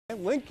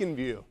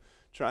Lincolnview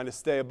trying to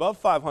stay above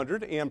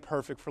 500 and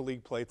perfect for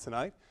league play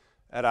tonight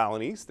at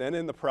Allen East, and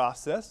in the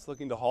process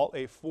looking to halt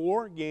a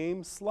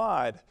 4-game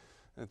slide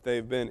that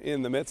they've been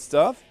in the midst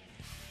of.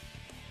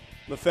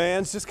 The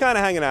fans just kind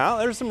of hanging out.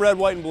 There's some red,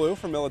 white, and blue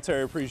for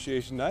Military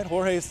Appreciation Night.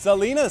 Jorge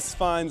Salinas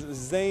finds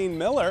Zane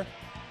Miller.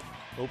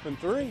 Open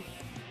three.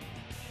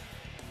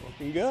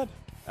 Looking good.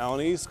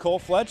 Allen East, Cole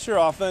Fletcher,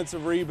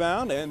 offensive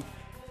rebound and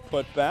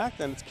put back.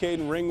 Then it's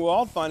Caden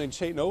Ringwald finding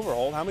Chayton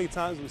Overhold. How many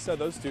times have we said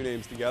those two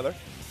names together?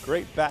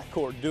 Great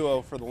backcourt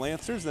duo for the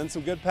Lancers. Then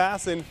some good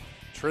passing.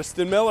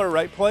 Tristan Miller,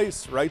 right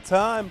place, right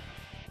time,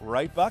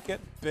 right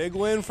bucket. Big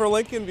win for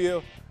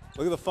Lincolnview.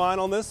 Look at the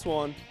final on this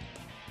one.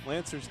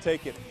 Lancers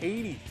take it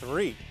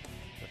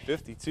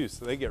 83-52,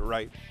 so they get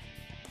right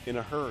in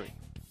a hurry.